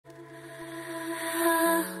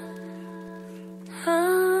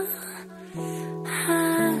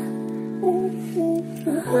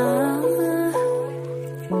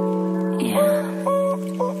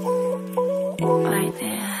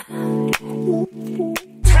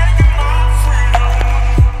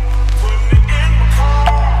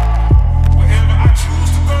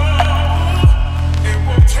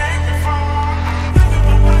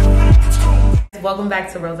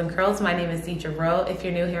Rows and Curls. My name is Deidre Rowe. If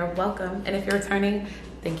you're new here, welcome. And if you're returning,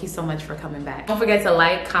 thank you so much for coming back. Don't forget to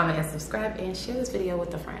like, comment, and subscribe, and share this video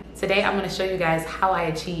with a friend. Today, I'm gonna show you guys how I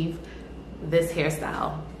achieve this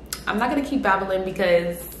hairstyle. I'm not gonna keep babbling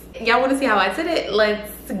because y'all wanna see how I did it?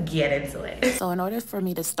 Let's get into it. So in order for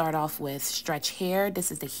me to start off with stretch hair,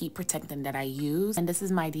 this is the heat protectant that I use. And this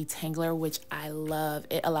is my detangler, which I love.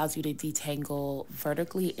 It allows you to detangle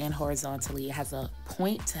vertically and horizontally. It has a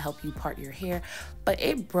point to help you part your hair, but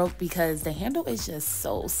it broke because the handle is just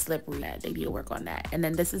so slippery that they need to work on that. And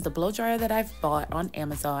then this is the blow dryer that I've bought on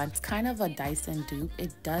Amazon. It's kind of a Dyson dupe.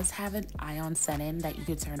 It does have an ion setting that you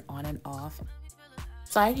can turn on and off.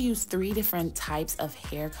 So I use 3 different types of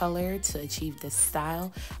hair color to achieve this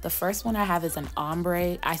style. The first one I have is an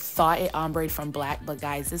ombre. I thought it ombre'd from black, but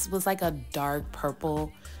guys, this was like a dark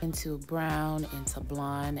purple into brown, into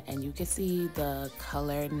blonde, and you can see the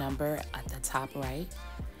color number at the top right.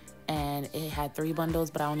 And it had 3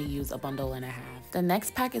 bundles, but I only used a bundle and a half. The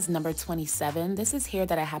next pack is number 27. This is hair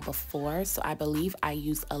that I had before, so I believe I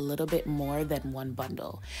used a little bit more than 1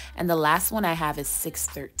 bundle. And the last one I have is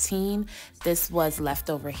 613. This was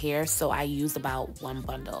leftover hair, so I used about 1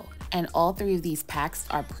 bundle. And all 3 of these packs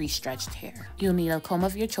are pre-stretched hair. You'll need a comb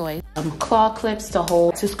of your choice, some claw clips to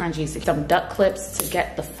hold 2 scrunchies, some duck clips to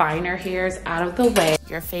get the finer hairs out of the way,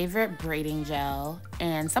 your favorite braiding gel,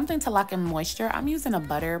 and something to lock in moisture. I'm using a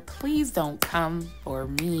butter. Please don't come for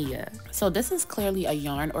me. So this is clearly a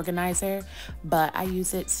yarn organizer, but I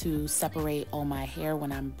use it to separate all my hair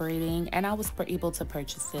when I'm braiding, and I was able to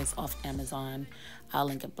purchase this off Amazon. I'll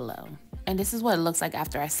link it below. And this is what it looks like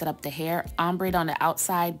after I set up the hair. Ombre on the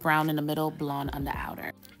outside, brown in the middle, blonde on the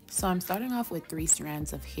outer. So I'm starting off with 3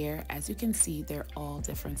 strands of hair. As you can see, they're all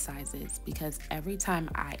different sizes because every time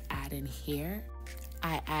I add in hair,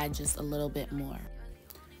 I add just a little bit more.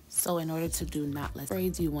 So in order to do knotless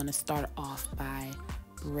braids, you want to start off by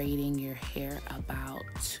braiding your hair about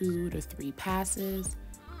 2 to 3 passes.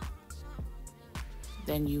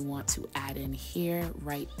 Then you want to add in hair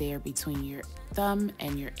right there between your thumb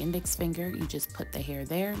and your index finger. You just put the hair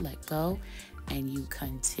there, let go, and you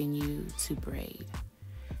continue to braid.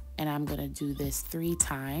 And I'm gonna do this 3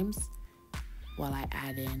 times while I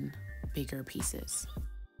add in bigger pieces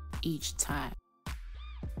each time.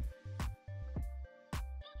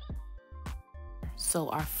 So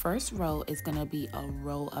our first row is gonna be a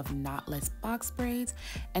row of knotless box braids,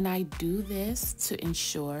 and I do this to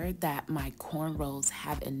ensure that my cornrows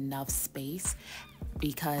have enough space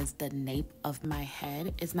because the nape of my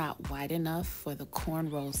head is not wide enough for the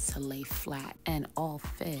cornrows to lay flat and all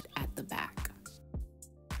fit at the back.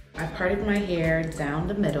 I parted my hair down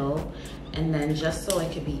the middle, and then just so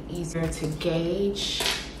it could be easier to gauge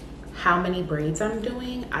how many braids I'm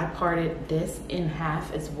doing, I parted this in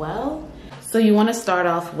half as well. So you want to start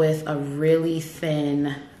off with a really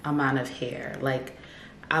thin amount of hair. Like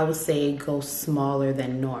I would say go smaller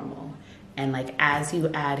than normal. And like as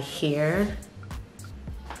you add hair,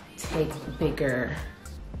 take bigger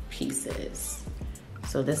pieces.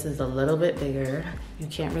 So this is a little bit bigger. You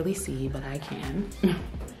can't really see, but I can.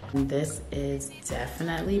 This is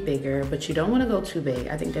definitely bigger, but you don't want to go too big.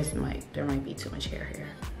 I think there might be too much hair here.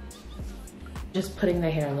 Just putting the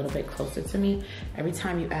hair a little bit closer to me. Every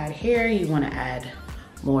time you add hair, you want to add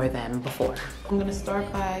more than before. I'm gonna start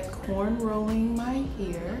by corn rolling my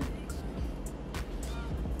hair.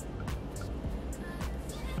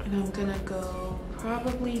 And I'm gonna go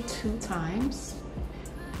probably 2 times.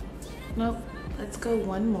 Nope, let's go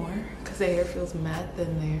 1 more because the hair feels mad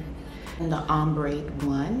thin there. And the ombre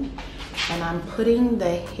one. And I'm putting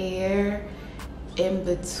the hair in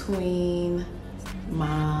between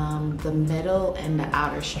the middle and the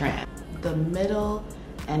outer strand. The middle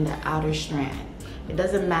and the outer strand. It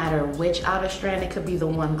doesn't matter which outer strand, it could be the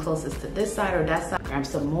one closest to this side or that side. Grab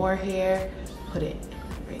some more hair, put it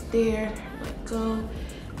right there, let go,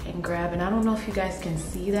 and grab. And I don't know if you guys can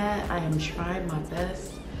see that. I am trying my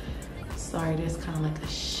best. Sorry, there's kind of like a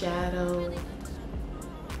shadow.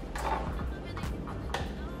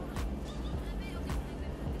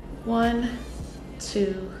 One,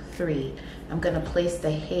 2, 3. I'm gonna place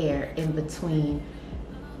the hair in between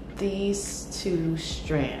these 2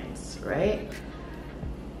 strands, right?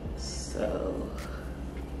 So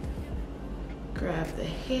grab the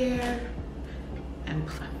hair and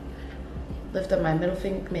lift up my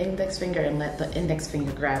index finger and let the index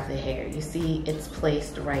finger grab the hair. You see it's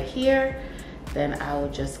placed right here. Then I will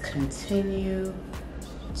just continue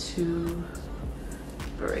to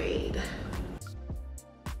braid.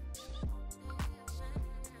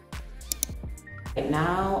 Right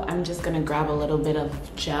now, I'm just gonna grab a little bit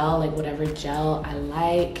of gel, like whatever gel I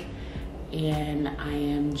like, and I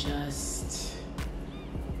am just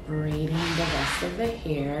braiding the rest of the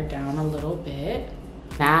hair down a little bit.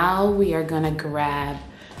 Now we are gonna grab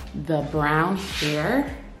the brown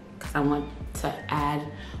hair because I want to add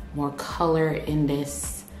more color in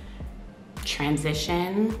this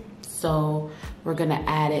transition. So we're gonna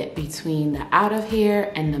add it between the outer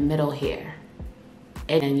hair and the middle hair.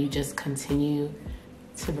 And then you just continue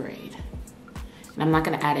to braid. And I'm not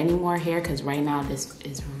gonna add any more hair because right now this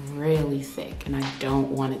is really thick and I don't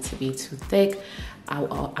want it to be too thick. I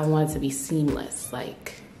want it to be seamless,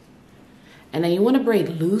 like. And then you wanna braid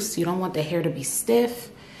loose. You don't want the hair to be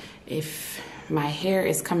stiff. If my hair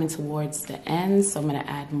is coming towards the end, so I'm gonna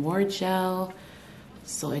add more gel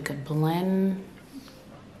so it could blend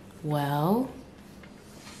well.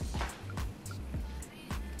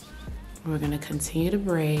 We're gonna continue to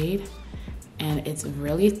braid, and it's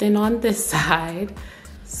really thin on this side.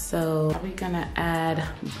 So we're gonna add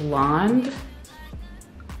blonde.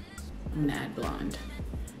 I'm gonna add blonde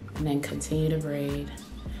and then continue to braid.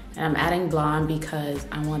 And I'm adding blonde because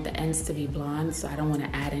I want the ends to be blonde, so I don't wanna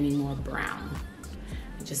add any more brown.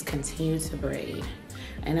 Just continue to braid.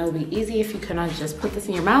 And it'll be easy if you can just put this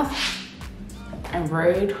in your mouth and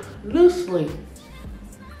braid loosely.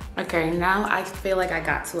 Okay, now I feel like I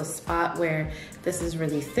got to a spot where this is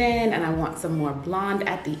really thin and I want some more blonde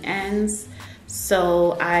at the ends.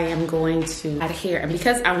 So I am going to add hair. And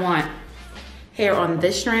because I want hair on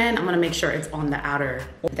this strand, I'm gonna make sure it's on the outer.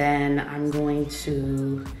 Then I'm going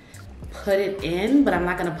to put it in, but I'm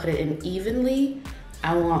not gonna put it in evenly.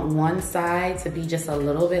 I want one side to be just a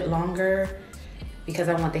little bit longer because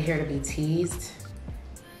I want the hair to be teased.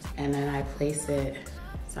 And then I place it,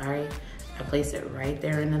 I place it right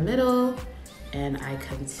there in the middle and I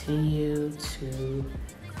continue to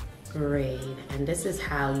braid. And this is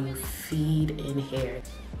how you feed in hair.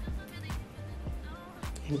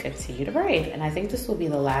 And continue to braid. And I think this will be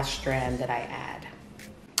the last strand that I add.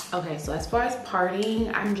 Okay, so as far as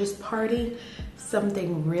parting, I'm just parting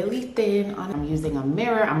something really thin on. I'm using a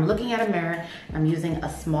mirror. I'm looking at a mirror. I'm using a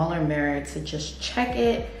smaller mirror to just check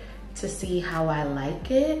it to see how I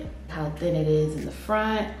like it, how thin it is in the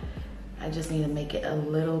front. I just need to make it a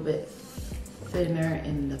little bit thinner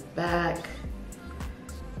in the back.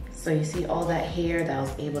 So you see all that hair that I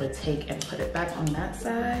was able to take and put it back on that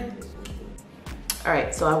side. All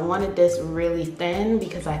right, so I wanted this really thin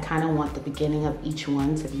because I kind of want the beginning of each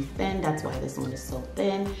one to be thin. That's why this one is so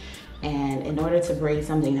thin. And in order to braid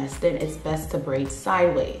something that's thin, it's best to braid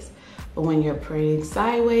sideways. But when you're braiding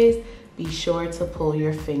sideways, be sure to pull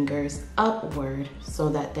your fingers upward so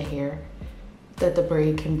that the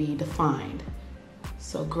braid can be defined.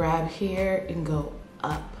 So grab here and go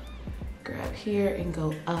up. Grab here and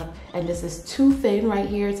go up. And this is too thin right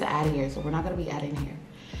here to add here, so we're not gonna be adding here.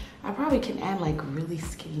 I probably can add like really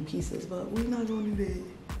skinny pieces, but we're not gonna do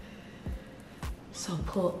that. So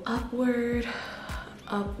pull upward,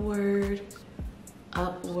 upward,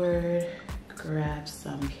 upward, grab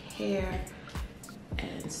some hair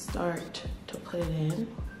and start to put it in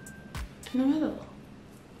the middle.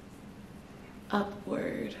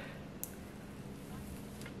 Upward,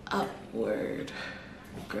 upward,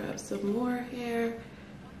 grab some more hair,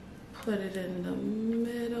 put it in the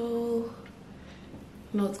middle.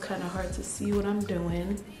 I know it's kind of hard to see what I'm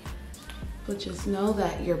doing, but just know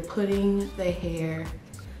that you're putting the hair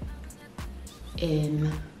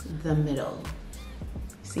in the middle.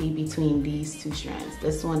 See, between these two strands,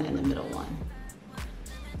 this one and the middle one.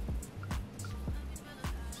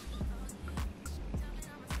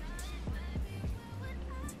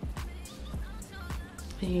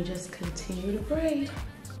 And you just continue to braid.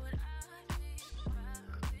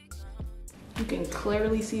 You can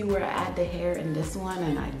clearly see where I add the hair in this one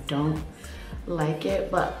and I don't like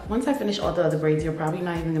it, but once I finish all the other braids, you're probably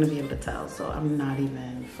not even gonna be able to tell, so I'm not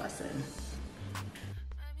even fussing.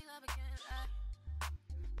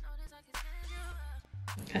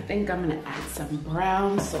 I think I'm gonna add some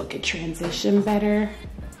brown so it could transition better.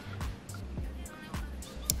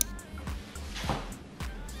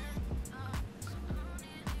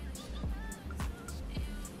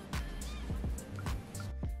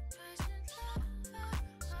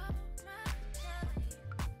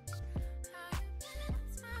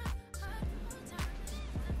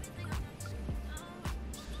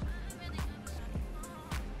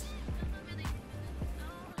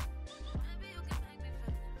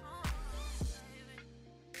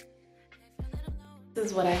 This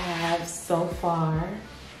is what I have so far.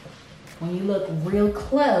 When you look real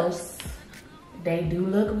close, they do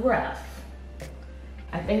look rough.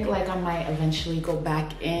 I think like I might eventually go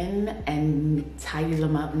back in and tidy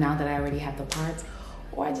them up now that I already have the parts,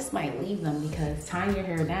 or I just might leave them because tying your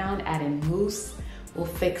hair down, adding mousse will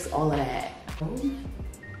fix all of that.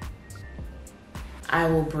 I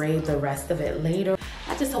will braid the rest of it later.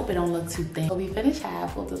 I just hope it don't look too thin. We finish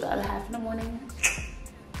half, we'll do the other half in the morning.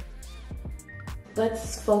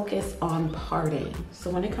 Let's focus on parting. So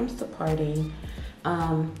when it comes to parting,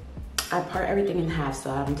 I part everything in half,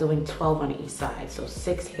 so I'm doing 12 on each side. So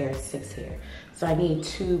 6 here, 6 here. So I need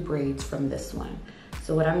 2 braids from this one.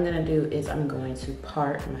 So what I'm gonna do is I'm going to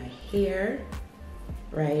part my hair,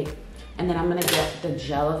 right? And then I'm gonna get the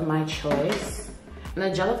gel of my choice. And the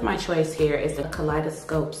gel of my choice here is the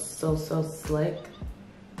Kaleidoscope So Slick.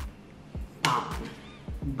 Bomb,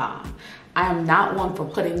 bomb. I am not one for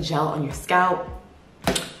putting gel on your scalp,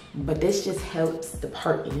 but this just helps the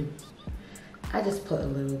parting. I just put a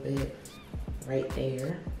little bit right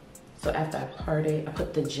there. So after I part it, I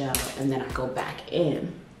put the gel and then I go back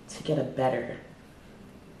in to get a better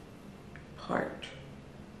part.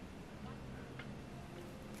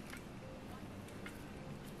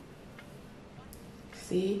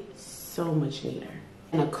 See, so much neater.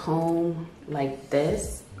 And a comb like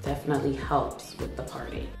this definitely helps with the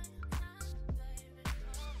parting.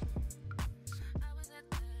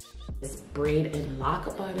 This braid and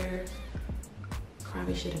lock butter.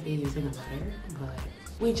 Probably shouldn't be using a butter, but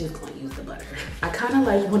we just gonna use the butter. I kind of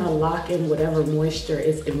like want to lock in whatever moisture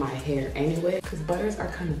is in my hair anyway, because butters are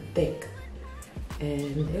kind of thick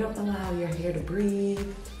and they don't allow your hair to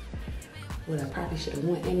breathe. What I probably should have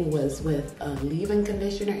went in was with a leave-in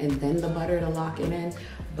conditioner and then the butter to lock it in,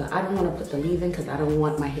 but I don't want to put the leave-in because I don't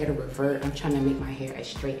want my hair to revert. I'm trying to make my hair as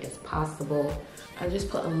straight as possible. I just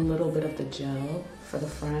put a little bit of the gel for the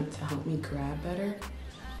front to help me grab better.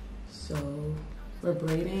 So we're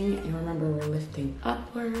braiding, and remember we're lifting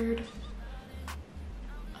upward,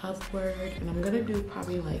 upward, and I'm gonna do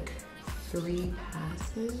probably like 3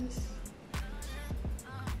 passes.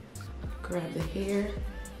 Grab the hair,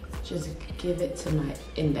 just give it to my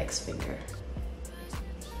index finger.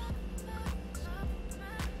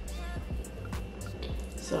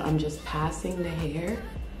 So I'm just passing the hair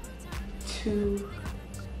to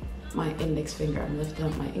my index finger. I'm lifting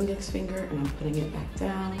up my index finger and I'm putting it back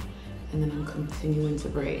down, and then I'm continuing to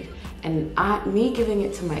braid. And me giving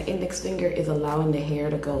it to my index finger is allowing the hair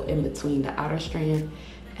to go in between the outer strand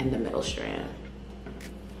and the middle strand.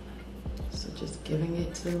 So just giving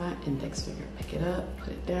it to my index finger. Pick it up, put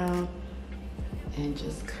it down, and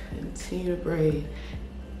just continue to braid.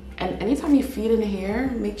 And anytime you feed in the hair,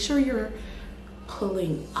 make sure you're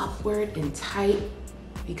pulling upward and tight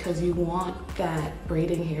because you want that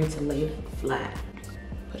braiding hair to lay flat.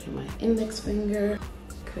 Put in my index finger,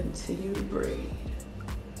 continue to braid.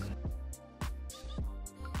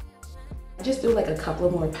 I just do like a couple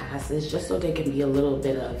of more passes just so there can be a little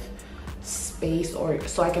bit of space, or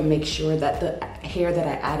so I can make sure that the hair that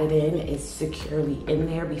I added in is securely in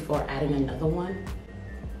there before adding another one.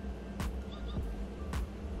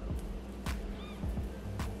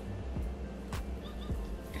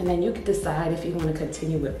 And then you can decide if you want to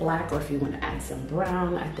continue with black or if you want to add some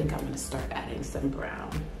brown. I think I'm going to start adding some brown.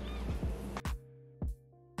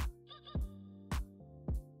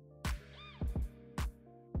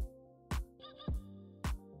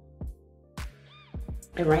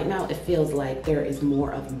 And right now it feels like there is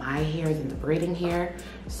more of my hair than the braiding hair,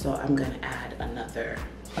 so I'm gonna add another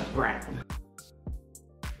brown.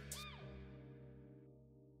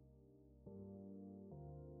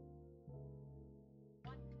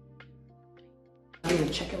 I'm gonna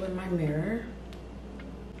check it with my mirror.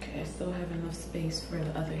 Okay, I still have enough space for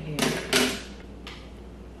the other hair.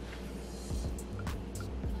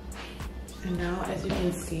 And now, as you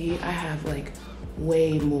can see, I have like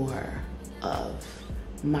way more of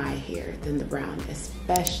my hair than the brown,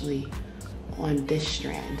 especially on this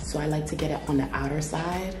strand. So I like to get it on the outer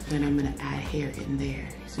side, then I'm gonna add hair in there.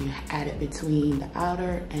 So you add it between the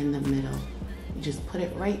outer and the middle. You just put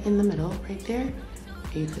it right in the middle, right there,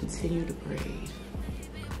 and you continue to braid.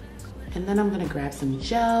 And then I'm gonna grab some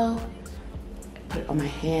gel, put it on my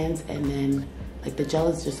hands, and then like the gel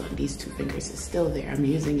is just on these 2 fingers, it's still there. I'm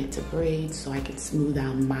using it to braid so I can smooth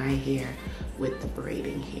out my hair with the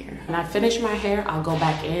braiding hair. When I finish my hair, I'll go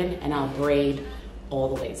back in and I'll braid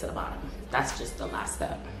all the way to the bottom. That's just the last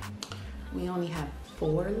step. We only have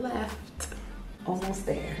 4 left, almost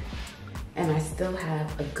there. And I still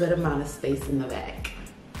have a good amount of space in the back.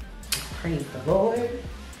 Praise the Lord.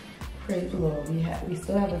 Praise the Lord. We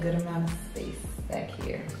still have a good amount of space back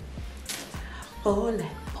here. 4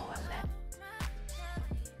 left.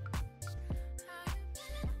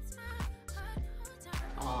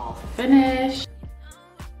 All finished.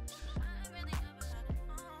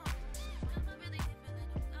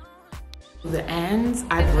 The ends,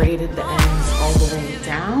 I braided the ends all the way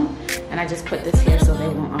down, and I just put this here so they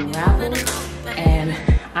won't unravel. And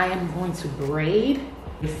I am going to braid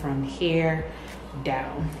from here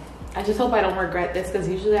down. I just hope I don't regret this because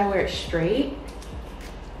usually I wear it straight.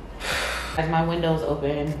 As my window's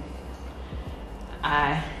open,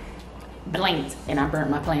 I blinked and I burnt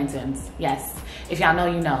my plantains. Yes, if y'all know,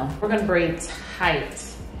 you know. We're gonna braid tight.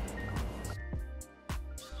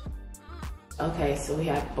 Okay, so we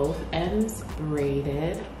have both ends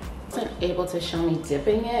braided. I wasn't able to show me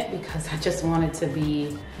dipping it because I just wanted to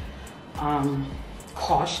be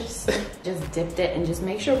cautious. Just dipped it, and just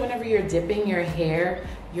make sure whenever you're dipping your hair,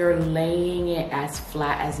 you're laying it as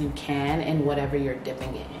flat as you can in whatever you're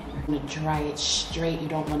dipping it in. You dry it straight. You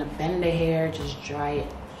don't want to bend the hair, just dry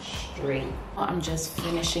it straight. I'm just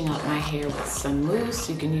finishing up my hair with some mousse.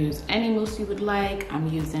 You can use any mousse you would like. I'm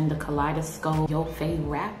using the Kaleidoscope Yo Fade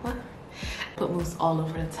Wrapper. Put mousse all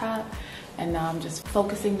over the top, and now I'm just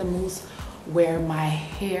focusing the mousse where my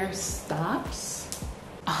hair stops.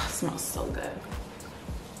 Oh, it smells so good.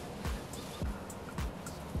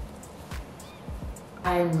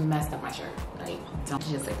 I messed up my shirt. Like, don't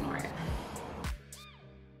just ignore it.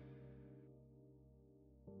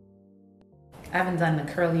 I haven't done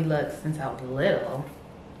the curly look since I was little.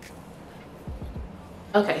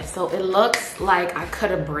 Okay, so it looks like I could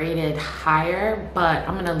have braided higher, but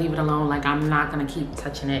I'm gonna leave it alone. Like, I'm not gonna keep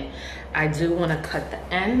touching it. I do wanna cut the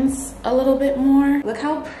ends a little bit more. Look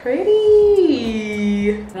how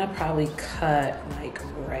pretty. I'm gonna probably cut like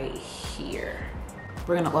right here.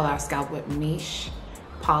 We're gonna oil our scalp with Mousse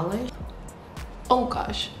polish. Oh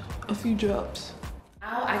gosh, a few drops.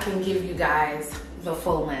 Now I can give you guys the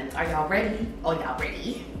full length. Are y'all ready? Oh, y'all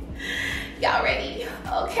ready? Y'all ready?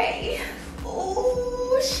 Okay.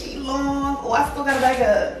 Oh, she long. Oh, I still gotta back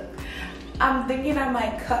up. I'm thinking I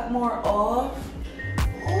might cut more off.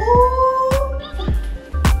 Oh,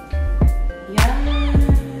 yeah.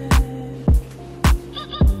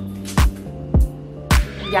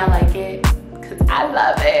 Y'all like it? Cause I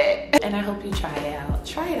love it. And I hope you try it out.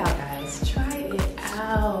 Try it out, guys. Try it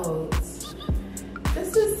out.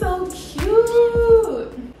 This is so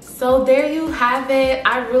cute. So there you have it.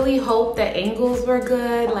 I really hope the angles were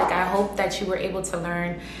good. Like, I hope that you were able to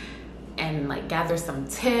learn and like gather some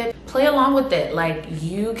tips. Play along with it. Like,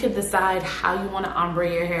 you can decide how you want to ombre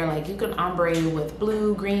your hair. Like, you can ombre with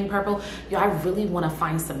blue, green, purple. Yo, I really want to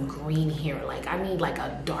find some green here. Like, I need like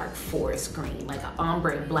a dark forest green, like an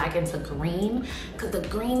ombre black into green, because the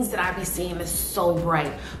greens that I be seeing is so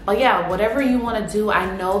bright. But yeah, whatever you want to do.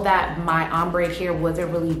 I know that my ombre here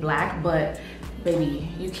wasn't really black, but baby,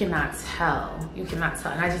 you cannot tell. You cannot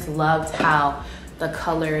tell. And I just loved how the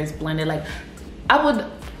colors blended. Like, I would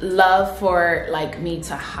love for like me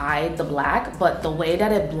to hide the black, but the way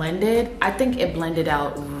that it blended, I think it blended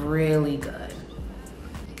out really good.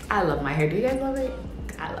 I love my hair. Do you guys love it?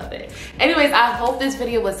 I love it. Anyways, I hope this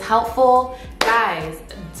video was helpful. Guys,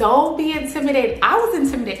 don't be intimidated. I was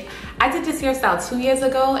intimidated. I did this hairstyle 2 years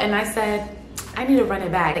ago, and I said, I need to run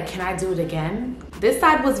it back. Can I do it again? This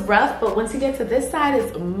side was rough, but once you get to this side,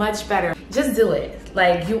 it's much better. Just do it.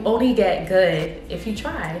 Like, you only get good if you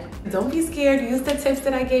try. Don't be scared. Use the tips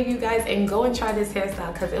that I gave you guys and go and try this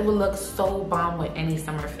hairstyle, because it will look so bomb with any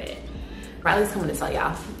summer fit. Riley's coming to tell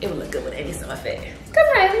y'all it would look good with any summer fit. Come,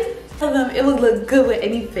 Riley. Tell them it would look good with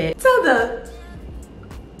any fit. Tell them.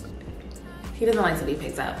 He doesn't like to be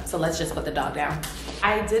picked up, so let's just put the dog down.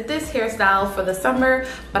 I did this hairstyle for the summer,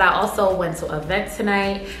 but I also went to an event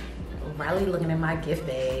tonight. Riley looking at my gift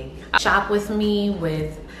bag. Shop with me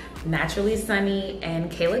with Naturally Sunny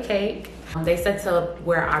and Kayla Cake. They said to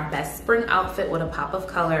wear our best spring outfit with a pop of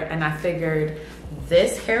color, and I figured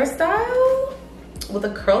this hairstyle with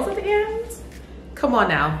the curls at the end, come on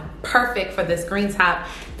now, perfect for this green top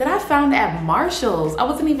that I found at Marshall's. I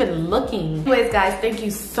wasn't even looking. Anyways, guys, thank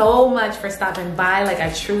you so much for stopping by. Like,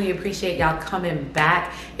 I truly appreciate y'all coming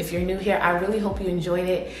back. If you're new here, I really hope you enjoyed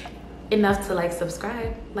it enough to like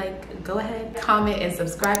subscribe. Like, go ahead, comment and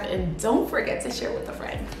subscribe, and don't forget to share with a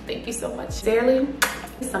friend. Thank you so much. Sincerely,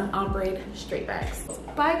 some ombre straight backs.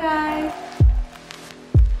 Bye, guys.